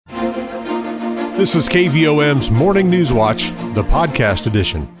This is KVOM's Morning News Watch, the podcast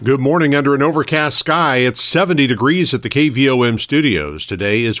edition. Good morning. Under an overcast sky, it's 70 degrees at the KVOM studios.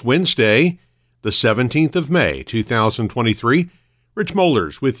 Today is Wednesday, the 17th of May, 2023. Rich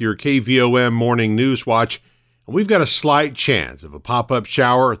Mollers with your KVOM Morning News Watch. And we've got a slight chance of a pop-up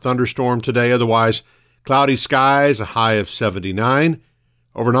shower or thunderstorm today. Otherwise, cloudy skies, a high of 79.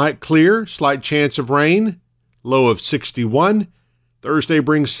 Overnight, clear, slight chance of rain, low of 61. Thursday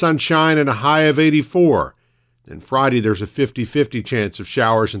brings sunshine and a high of 84. Then Friday, there's a 50-50 chance of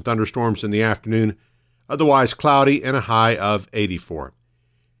showers and thunderstorms in the afternoon. Otherwise, cloudy and a high of 84.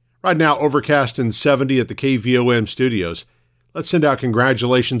 Right now, overcast and 70 at the KVOM studios. Let's send out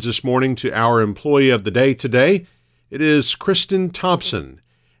congratulations this morning to our employee of the day today. It is Kristen Thompson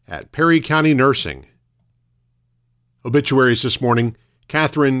at Perry County Nursing. Obituaries this morning.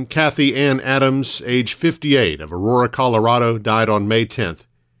 Kathy Ann Adams, age 58, of Aurora, Colorado, died on May 10th.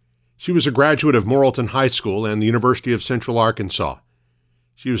 She was a graduate of Morrilton High School and the University of Central Arkansas.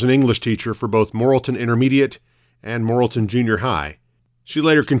 She was an English teacher for both Morrilton Intermediate and Morrilton Junior High. She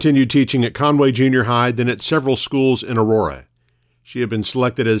later continued teaching at Conway Junior High, then at several schools in Aurora. She had been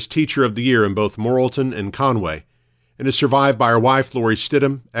selected as Teacher of the Year in both Morrilton and Conway, and is survived by her wife, Lori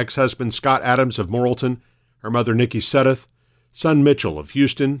Stidham, ex-husband Scott Adams of Morrilton, her mother, Nikki Sudduth, son Mitchell of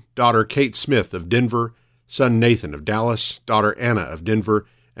Houston, daughter Kate Smith of Denver, son Nathan of Dallas, daughter Anna of Denver,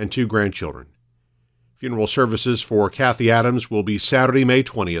 and 2 grandchildren. Funeral services for Kathy Adams will be Saturday, May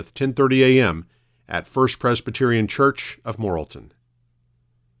 20th, 10:30 a.m. at First Presbyterian Church of Morrilton.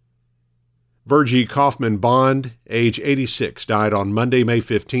 Virgie Kaufman Bond, age 86, died on Monday, May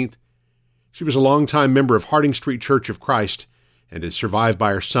 15th. She was a longtime member of Harding Street Church of Christ and is survived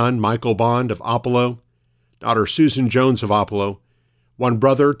by her son, Michael Bond of Opelo, daughter Susan Jones of Opelo, 1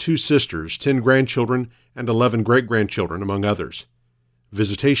 brother, 2 sisters, 10 grandchildren, and 11 great-grandchildren, among others.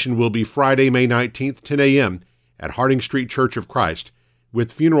 Visitation will be Friday, May 19th, 10 a.m. at Harding Street Church of Christ,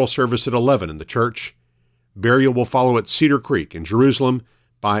 with funeral service at 11 in the church. Burial will follow at Cedar Creek in Jerusalem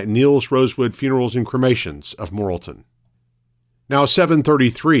by Niels Rosewood Funerals and Cremations of Morrilton. Now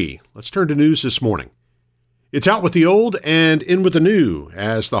 7:33. Let's turn to news this morning. It's out with the old and in with the new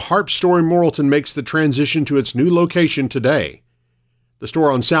as the Harps store in Morrilton makes the transition to its new location today. The store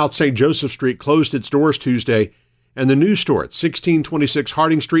on South St. Joseph Street closed its doors Tuesday, and the new store at 1626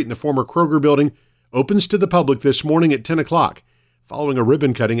 Harding Street in the former Kroger building opens to the public this morning at 10 o'clock, following a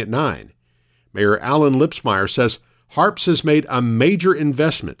ribbon cutting at 9. Mayor Alan Lipsmeyer says Harps has made a major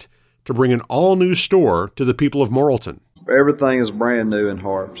investment to bring an all-new store to the people of Morrilton. Everything is brand new in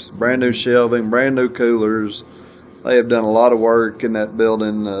Harps. Brand new shelving, brand new coolers. They have done a lot of work in that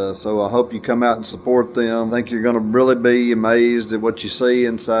building, so I hope you come out and support them. I think you're going to really be amazed at what you see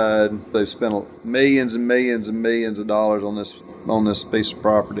inside. They've spent millions and millions and millions of dollars on this piece of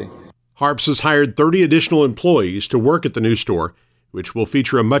property. Harps has hired 30 additional employees to work at the new store, which will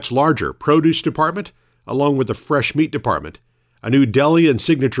feature a much larger produce department, along with a fresh meat department, a new deli and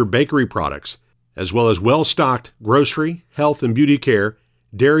signature bakery products, as well as well-stocked grocery, health and beauty care,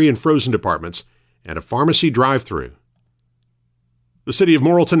 dairy and frozen departments, and a pharmacy drive-through. The city of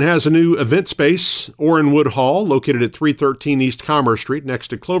Morrilton has a new event space, Orenwood Hall, located at 313 East Commerce Street next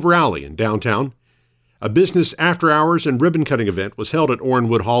to Clover Alley in downtown. A business after-hours and ribbon-cutting event was held at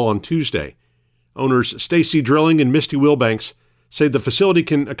Orenwood Hall on Tuesday. Owners Stacy Drilling and Misty Wilbanks say the facility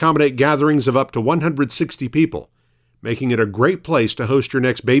can accommodate gatherings of up to 160 people, making it a great place to host your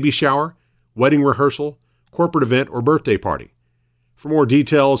next baby shower, wedding rehearsal, corporate event, or birthday party. For more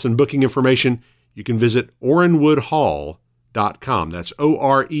details and booking information, you can visit orenwoodhall.com. That's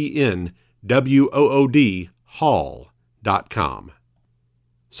ORENWOOD hall.com.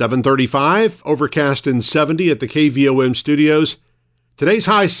 7:35, overcast and 70 at the KVOM studios. Today's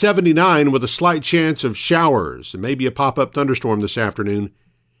high 79 with a slight chance of showers and maybe a pop-up thunderstorm this afternoon.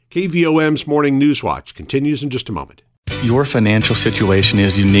 KVOM's Morning News Watch continues in just a moment. Your financial situation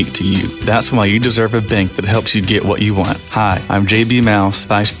is unique to you. That's why you deserve a bank that helps you get what you want. Hi, I'm JB Mouse,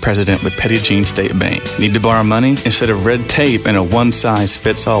 Vice President with Petit Jean State Bank. Need to borrow money? Instead of red tape and a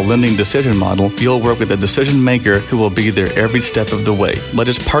one-size-fits-all lending decision model, you'll work with a decision maker who will be there every step of the way. Let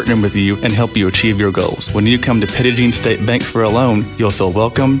us partner with you and help you achieve your goals. When you come to Petit Jean State Bank for a loan, you'll feel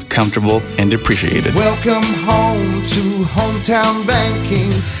welcome, comfortable, and appreciated. Welcome home to hometown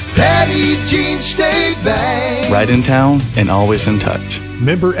banking. Petit Jean State Bank. Right in town and always in touch.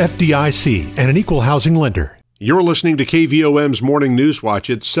 Member FDIC and an equal housing lender. You're listening to KVOM's Morning News Watch.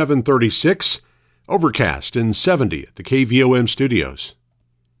 It's 7:36, overcast and 70 at the KVOM studios.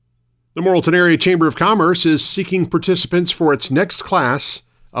 The Morrilton Area Chamber of Commerce is seeking participants for its next class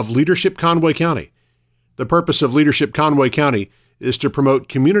of Leadership Conway County. The purpose of Leadership Conway County is to promote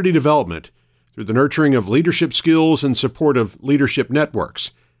community development through the nurturing of leadership skills and support of leadership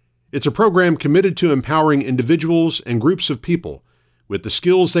networks. It's a program committed to empowering individuals and groups of people with the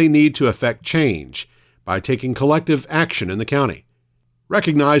skills they need to effect change by taking collective action in the county.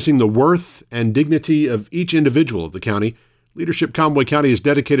 Recognizing the worth and dignity of each individual of the county, Leadership Conway County is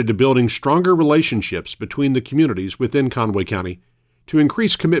dedicated to building stronger relationships between the communities within Conway County to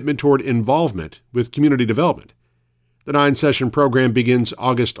increase commitment toward involvement with community development. The 9-session program begins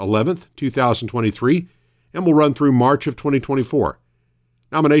August 11th, 2023, and will run through March of 2024.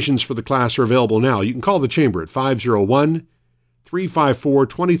 Nominations for the class are available now. You can call the Chamber at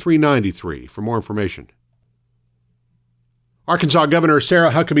 501-354-2393 for more information. Arkansas Governor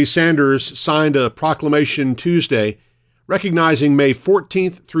Sarah Huckabee Sanders signed a proclamation Tuesday recognizing May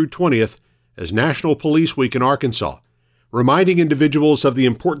 14th through 20th as National Police Week in Arkansas, reminding individuals of the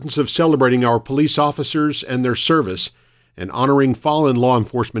importance of celebrating our police officers and their service and honoring fallen law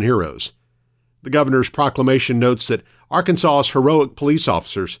enforcement heroes. The governor's proclamation notes that Arkansas's heroic police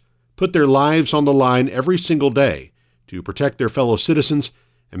officers put their lives on the line every single day to protect their fellow citizens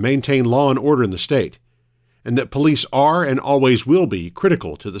and maintain law and order in the state, and that police are and always will be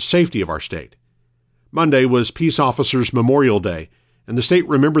critical to the safety of our state. Monday was Peace Officers Memorial Day, and the state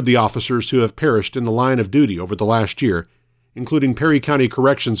remembered the officers who have perished in the line of duty over the last year, including Perry County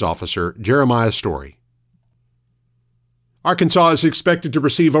Corrections Officer Jeremiah Story. Arkansas is expected to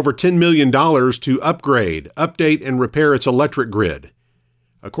receive over $10 million to upgrade, update, and repair its electric grid.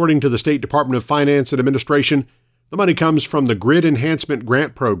 According to the State Department of Finance and Administration, the money comes from the Grid Enhancement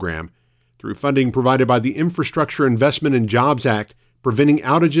Grant Program through funding provided by the Infrastructure Investment and Jobs Act, preventing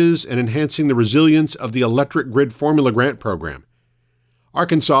outages and enhancing the resilience of the Electric Grid Formula Grant Program.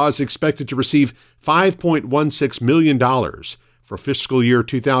 Arkansas is expected to receive $5.16 million for fiscal year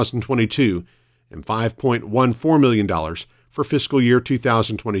 2022 and $5.14 million for fiscal year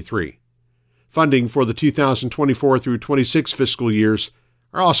 2023. Funding for the 2024 through 26 fiscal years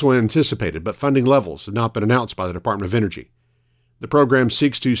are also anticipated, but funding levels have not been announced by the Department of Energy. The program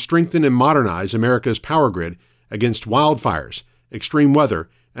seeks to strengthen and modernize America's power grid against wildfires, extreme weather,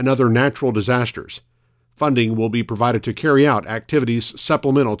 and other natural disasters. Funding will be provided to carry out activities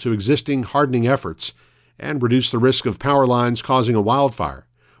supplemental to existing hardening efforts and reduce the risk of power lines causing a wildfire,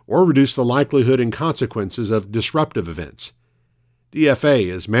 or reduce the likelihood and consequences of disruptive events. DFA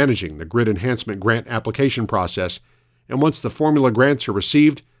is managing the Grid Enhancement Grant application process, and once the formula grants are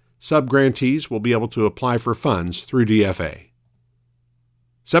received, sub-grantees will be able to apply for funds through DFA.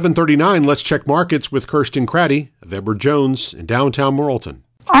 7:39, let's check markets with Kirsten Craddy of Edward Jones in downtown Morrilton.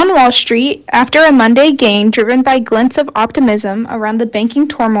 On Wall Street, after a Monday gain driven by glints of optimism around the banking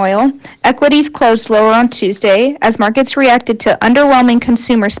turmoil, equities closed lower on Tuesday as markets reacted to underwhelming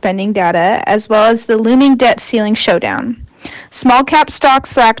consumer spending data as well as the looming debt ceiling showdown. Small cap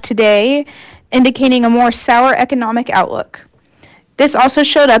stocks lagged today, indicating a more sour economic outlook. This also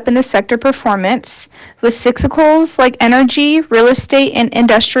showed up in the sector performance, with cyclicals like energy, real estate, and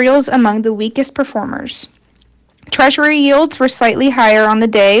industrials among the weakest performers. Treasury yields were slightly higher on the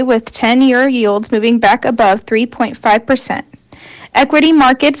day, with 10-year yields moving back above 3.5%. Equity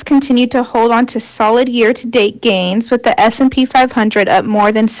markets continued to hold on to solid year-to-date gains, with the S&P 500 up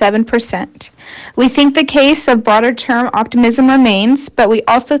more than 7%. We think the case of broader-term optimism remains, but we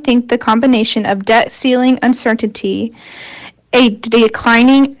also think the combination of debt ceiling uncertainty, a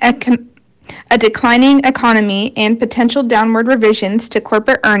declining economy, and potential downward revisions to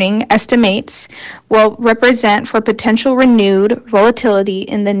corporate earning estimates will represent for potential renewed volatility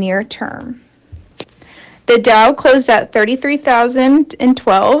in the near term. The Dow closed at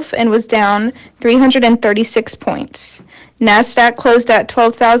 33,012 and was down 336 points. NASDAQ closed at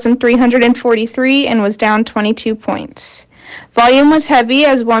 12,343 and was down 22 points. Volume was heavy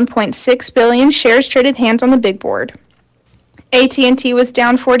as 1.6 billion shares traded hands on the big board. AT&T was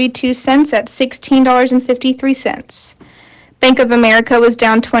down 42 cents at $16.53. Bank of America was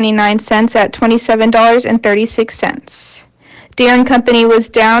down 29 cents at $27.36. Deere & Company was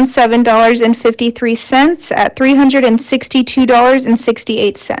down $7.53 at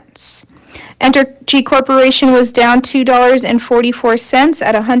 $362.68. Entergy Corporation was down $2.44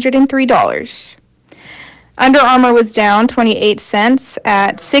 at $103. Under Armour was down 28 cents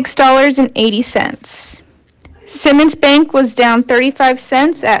at $6.80. Simmons Bank was down 35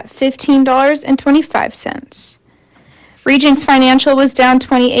 cents at $15.25. Regions Financial was down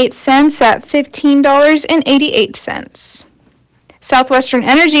 28 cents at $15.88. Southwestern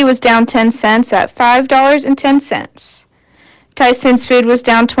Energy was down 10 cents at $5.10. Tyson's Food was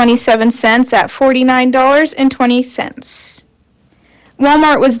down 27 cents at $49.20.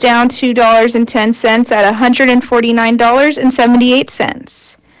 Walmart was down $2.10 at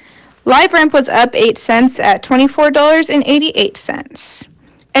 $149.78. Live Ramp was up 8 cents at $24.88.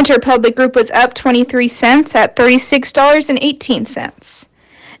 Interpublic Group was up 23 cents at $36.18.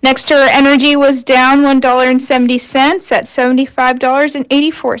 Nexter Energy was down $1.70 at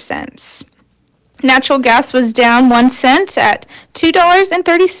 $75.84. Natural gas was down 1 cent at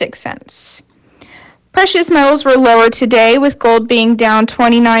 $2.36. Precious metals were lower today, with gold being down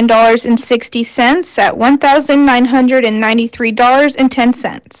 $29.60 at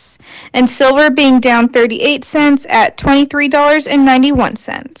 $1,993.10, and silver being down 38 cents at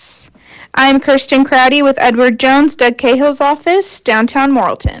 $23.91. I'm Kirsten Crowdy with Edward Jones, Doug Cahill's office, downtown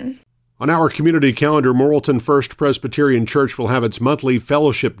Morrilton. On our community calendar, Morrilton First Presbyterian Church will have its monthly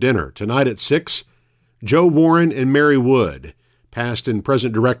fellowship dinner tonight at 6. Joe Warren and Mary Wood, past and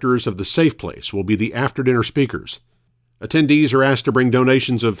present directors of the Safe Place, will be the after-dinner speakers. Attendees are asked to bring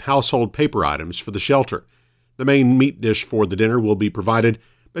donations of household paper items for the shelter. The main meat dish for the dinner will be provided,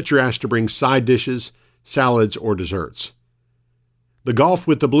 but you're asked to bring side dishes, salads, or desserts. The Golf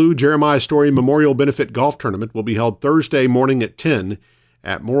with the Blue Jeremiah Story Memorial Benefit Golf Tournament will be held Thursday morning at 10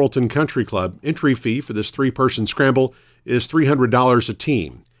 at Morrilton Country Club. Entry fee for this three-person scramble is $300 a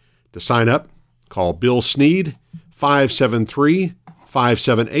team. To sign up, call Bill Sneed,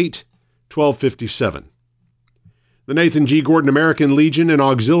 573-578-1257. The Nathan G. Gordon American Legion and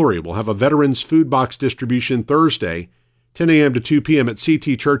Auxiliary will have a Veterans Food Box distribution Thursday, 10 a.m. to 2 p.m. at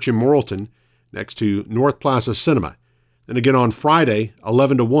CT Church in Morrilton, next to North Plaza Cinema, and again on Friday,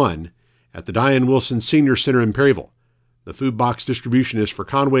 11 to 1, at the Diane Wilson Senior Center in Perryville. The food box distribution is for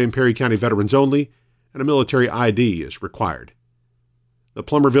Conway and Perry County veterans only, and a military ID is required. The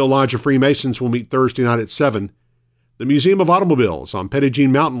Plummerville Lodge of Freemasons will meet Thursday night at 7. The Museum of Automobiles on Petit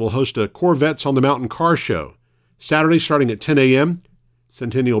Jean Mountain will host a Corvettes on the Mountain car show Saturday starting at 10 a.m.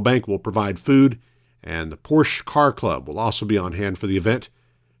 Centennial Bank will provide food, and the Porsche Car Club will also be on hand for the event.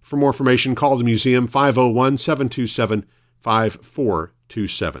 For more information, call the museum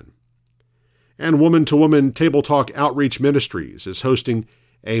 501-727-5427. And Woman to Woman Table Talk Outreach Ministries is hosting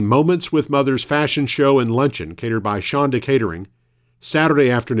a Moments with Mothers fashion show and luncheon catered by Shonda Catering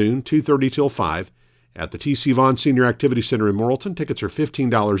Saturday afternoon, 2:30 till 5, at the T.C. Vaughn Senior Activity Center in Morrilton. Tickets are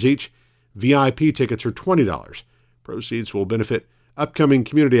 $15 each. VIP tickets are $20. Proceeds will benefit upcoming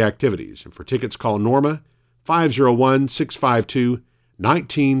community activities. And for tickets, call Norma,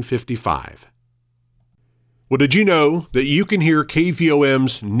 501-652-1955. Well, did you know that you can hear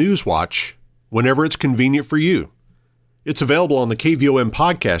KVOM's NewsWatch whenever it's convenient for you? It's available on the KVOM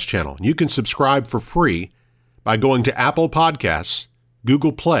podcast channel, and you can subscribe for free by going to Apple Podcasts,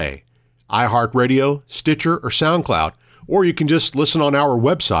 Google Play, iHeartRadio, Stitcher, or SoundCloud, or you can just listen on our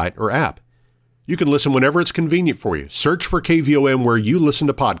website or app. You can listen whenever it's convenient for you. Search for KVOM where you listen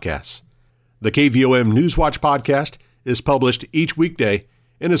to podcasts. The KVOM NewsWatch podcast is published each weekday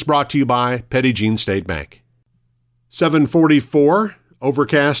and is brought to you by Petit Jean State Bank. 744,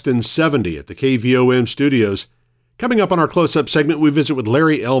 overcast and 70 at the KVOM studios. Coming up on our close-up segment, we visit with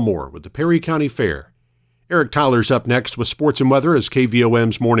Larry Elmore with the Perry County Fair. Eric Tyler's up next with sports and weather as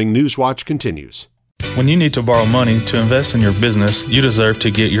KVOM's Morning News Watch continues. When you need to borrow money to invest in your business, you deserve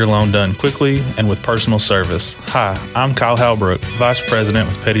to get your loan done quickly and with personal service. Hi, I'm Kyle Halbrook, Vice President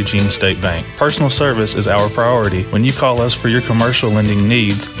with Petit Jean State Bank. Personal service is our priority. When you call us for your commercial lending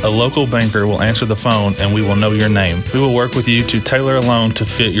needs, a local banker will answer the phone and we will know your name. We will work with you to tailor a loan to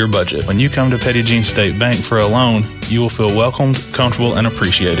fit your budget. When you come to Petit Jean State Bank for a loan, you will feel welcomed, comfortable, and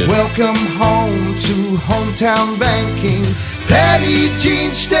appreciated. Welcome home to hometown banking. Petit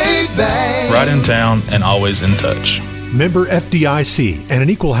Jean State Bank. Right in town and always in touch. Member FDIC and an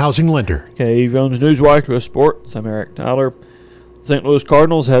equal housing lender. KVOM's NewsWatch with sports. I'm Eric Tyler. St. Louis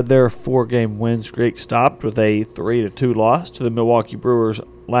Cardinals had their 4-game win streak stopped with a 3-2 loss to the Milwaukee Brewers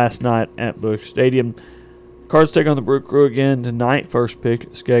last night at Busch Stadium. Cards take on the Brew Crew again tonight. First pitch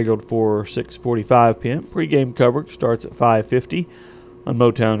scheduled for 6:45 p.m. Pre-game coverage starts at 5:50 on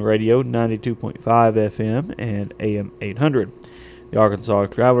Motown Radio, 92.5 FM and AM 800. The Arkansas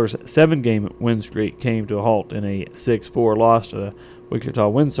Travelers' 7-game win streak came to a halt in a 6-4 loss to the Wichita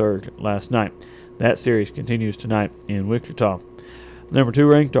Wind Surge last night. That series continues tonight in Wichita. The number 2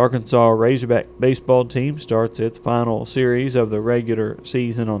 ranked Arkansas Razorback baseball team starts its final series of the regular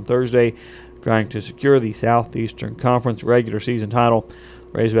season on Thursday, trying to secure the Southeastern Conference regular season title.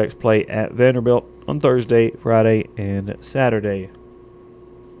 Razorbacks play at Vanderbilt on Thursday, Friday, and Saturday.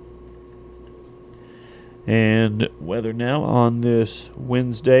 And weather now on this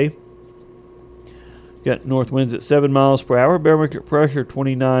Wednesday. Got north winds at 7 miles per hour. Barometric pressure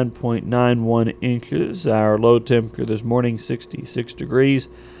 29.91 inches. Our low temperature this morning 66 degrees.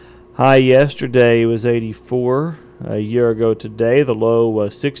 High yesterday was 84. A year ago today, the low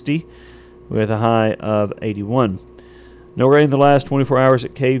was 60 with a high of 81. No rain the last 24 hours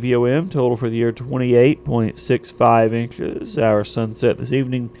at KVOM. Total for the year 28.65 inches. Our sunset this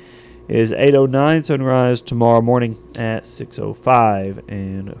evening is 8:09. Sunrise tomorrow morning at 6:05.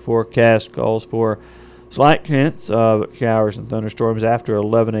 And forecast calls for slight chance of showers and thunderstorms after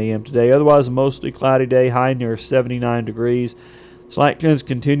 11 a.m. today. Otherwise, a mostly cloudy day, high near 79 degrees. Slight chance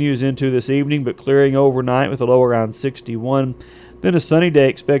continues into this evening, but clearing overnight with a low around 61. Then a sunny day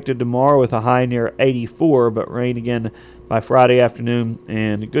expected tomorrow with a high near 84, but rain again by Friday afternoon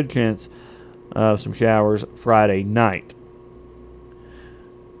and a good chance of some showers Friday night.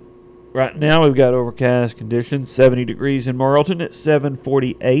 Right now we've got overcast conditions, 70 degrees in Morrilton at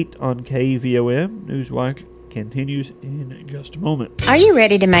 7:48 on KVOM. NewsWatch continues in just a moment. Are you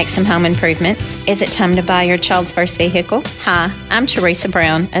ready to make some home improvements? Is it time to buy your child's first vehicle? Hi, I'm Teresa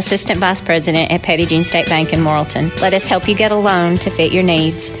Brown, Assistant Vice President at Petit Jean State Bank in Morrilton. Let us help you get a loan to fit your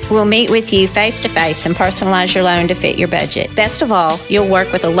needs. We'll meet with you face-to-face and personalize your loan to fit your budget. Best of all, you'll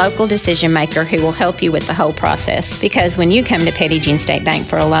work with a local decision maker who will help you with the whole process. Because when you come to Petit Jean State Bank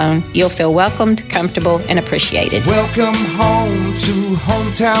for a loan, you'll feel welcomed, comfortable, and appreciated. Welcome home to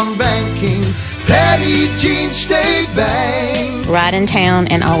hometown banking. Petit Jean State Bank. Right in town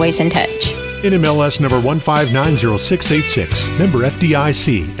and always in touch. NMLS number 1590686. Member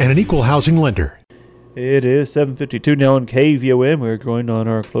FDIC and an equal housing lender. It is 7:52 now on KVOM. We're joined on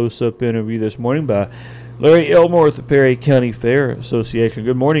our close-up interview this morning by Larry Elmore with the Perry County Fair Association.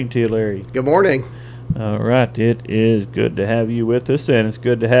 Good morning to you, Larry. Good morning. All right. It is good to have you with us, and it's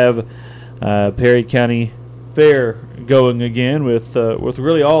good to have Perry County Fair going again with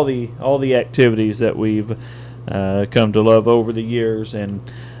really all the activities that we've come to love over the years, and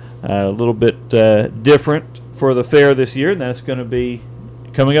a little bit different for the fair this year, and that's going to be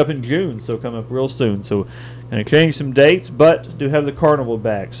coming up in June, so coming up real soon. So going to change some dates, but do have the carnival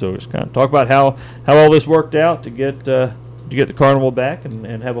back. So just kind of talk about how all this worked out to get the carnival back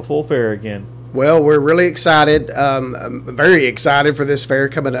and have a full fair again. Well, we're really excited, very excited for this fair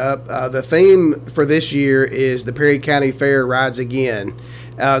coming up. The theme for this year is the Perry County Fair Rides Again.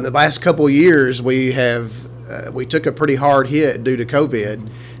 The last couple of years, we took a pretty hard hit due to COVID.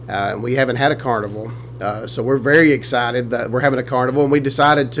 We haven't had a carnival, so we're very excited that we're having a carnival, and we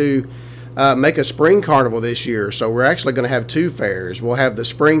decided to make a spring carnival this year. So we're actually going to have two fairs. We'll have the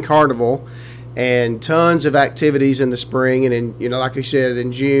spring carnival and tons of activities in the spring, and like I said,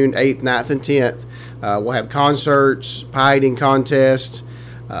 in June 8th, 9th, and 10th, we'll have concerts, pie eating contests,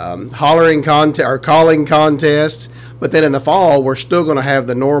 calling contests. But then in the fall, we're still going to have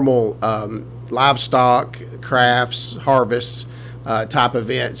the normal livestock, crafts, harvests type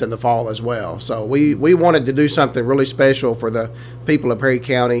events in the fall as well. So we wanted to do something really special for the people of Perry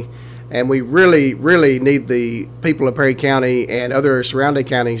County. And we really, really need the people of Perry County and other surrounding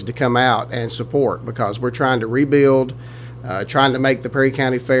counties to come out and support, because we're trying to rebuild, trying to make the Perry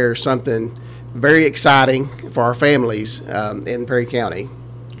County Fair something very exciting for our families in Perry County.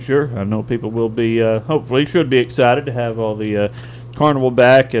 Sure. I know people will be, hopefully, should be excited to have all the carnival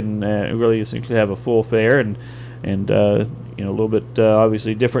back and really essentially have a full fair and a little bit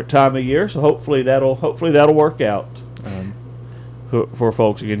obviously different time of year. So hopefully that'll work out. For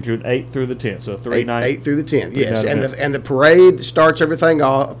folks again, June 8th through the 10th, so 3 nights. 8th through the 10th, yes. And the parade starts everything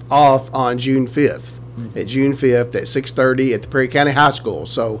off on June 5th. At June 5th at 6:30 at the Perry County High School.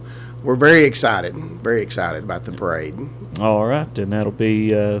 So we're very excited about the parade. All right, and that'll be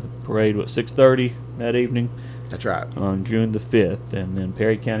parade at 6:30 that evening. That's right. On June the 5th, and then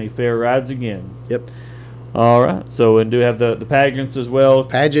Perry County Fair rides again. Yep. All right, so and do have the pageants as well.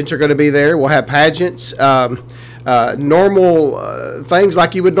 Pageants are going to be there. We'll have pageants. Normal things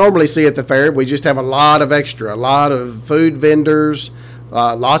like you would normally see at the fair. We just have a lot of food vendors,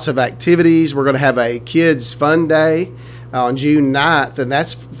 lots of activities. We're going to have a kids fun day on June 9th, and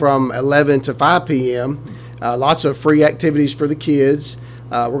that's from 11 to 5 p.m. Lots of free activities for the kids.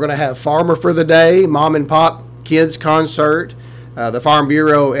 We're going to have Farmer for the Day, Mom and Pop Kids Concert. The Farm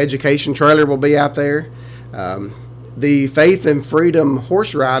Bureau Education Trailer will be out there. The Faith and Freedom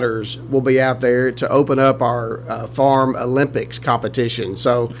Horse Riders will be out there to open up our Farm Olympics competition.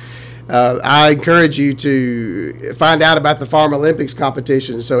 So I encourage you to find out about the Farm Olympics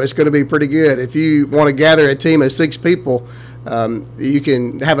competition. So it's going to be pretty good. If you want to gather a team of 6 people, you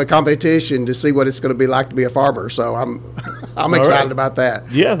can have a competition to see what it's going to be like to be a farmer. So I'm excited about that.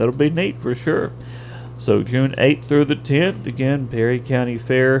 Yeah, that'll be neat for sure. So June 8th through the 10th, again, Perry County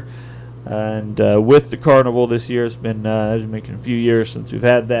Fair. And with the carnival this year, it's been, as you mentioned, a few years since we've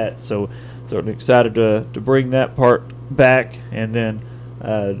had that. So certainly excited to bring that part back. And then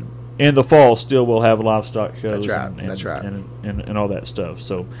in the fall still we'll have livestock shows. That's right. And all that stuff.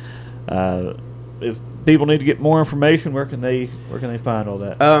 So if people need to get more information, where can they find all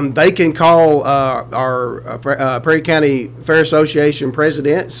that? They can call our Prairie County Fair Association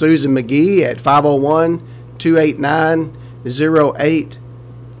President, Susan McGee, at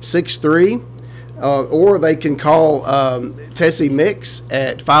 501-289-0863. Or they can call Tessie Mix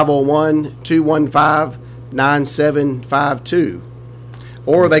at 501-215-9752.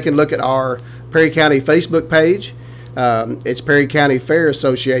 Or they can look at our Perry County Facebook page. It's Perry County Fair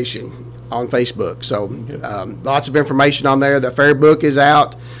Association on Facebook. So lots of information on there. The fair book is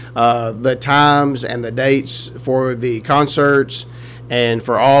out. The times and the dates for the concerts and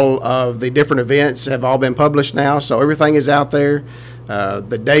for all of the different events have all been published now. So everything is out there.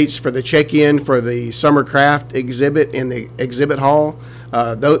 The dates for the check-in for the Summer Craft exhibit in the exhibit hall,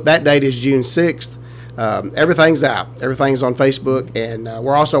 that date is June 6th. Everything's out. Everything's on Facebook. And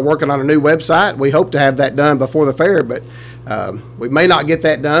we're also working on a new website. We hope to have that done before the fair, but we may not get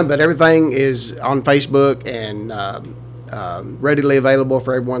that done, but everything is on Facebook and readily available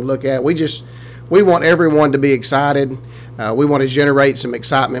for everyone to look at. We want everyone to be excited. We want to generate some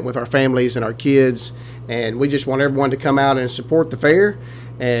excitement with our families and our kids, and we just want everyone to come out and support the fair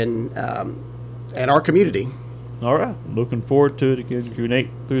and our community. All right. Looking forward to it again, June 8th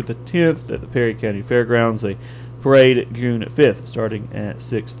through the 10th at the Perry County Fairgrounds. A parade June 5th starting at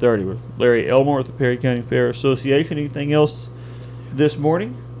 6:30 with Larry Elmore at the Perry County Fair Association. Anything else this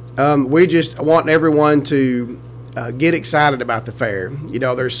morning? We just want everyone to get excited about the fair. You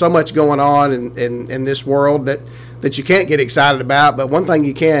know, there's so much going on in this world that you can't get excited about, but one thing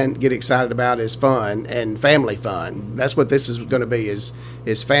you can get excited about is fun and family fun. That's what this is going to be, is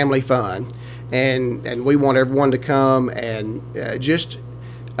family fun. And we want everyone to come and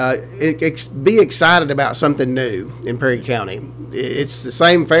be excited about something new in Perry County. It's the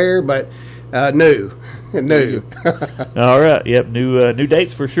same fair, but new. All right. Yep. New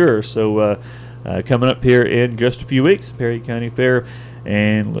dates for sure. So coming up here in just a few weeks, Perry County Fair.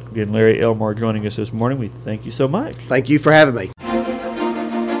 And again, Larry Elmore joining us this morning. We thank you so much. Thank you for having me.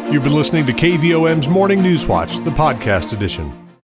 You've been listening to KVOM's Morning News Watch, the podcast edition.